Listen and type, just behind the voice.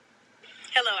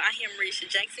Hello, I am Marisha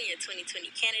Jackson, your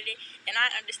 2020 candidate, and I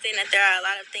understand that there are a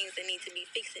lot of things that need to be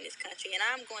fixed in this country, and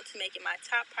I'm going to make it my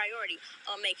top priority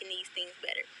on making these things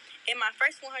better. In my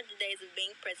first 100 days of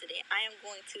being president, I am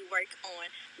going to work on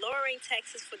lowering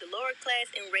taxes for the lower class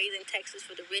and raising taxes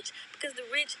for the rich because the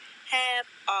rich have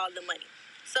all the money.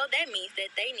 So that means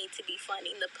that they need to be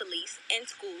funding the police and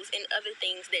schools and other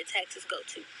things that taxes go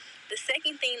to. The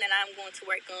second thing that I'm going to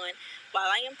work on while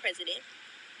I am president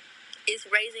is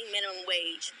raising minimum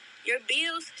wage. Your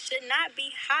bills should not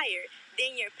be higher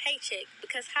than your paycheck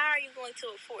because how are you going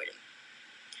to afford them?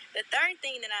 The third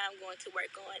thing that I'm going to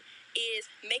work on is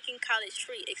making college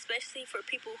free, especially for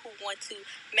people who want to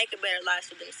make a better life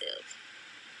for themselves.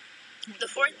 The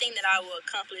fourth thing that I will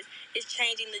accomplish is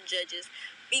changing the judges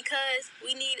because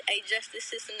we need a justice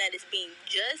system that is being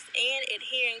just and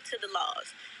adhering to the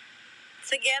laws.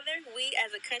 Together, we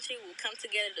as a country will come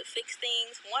together to fix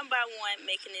things one by one,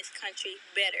 making this country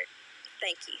better.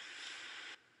 Thank you.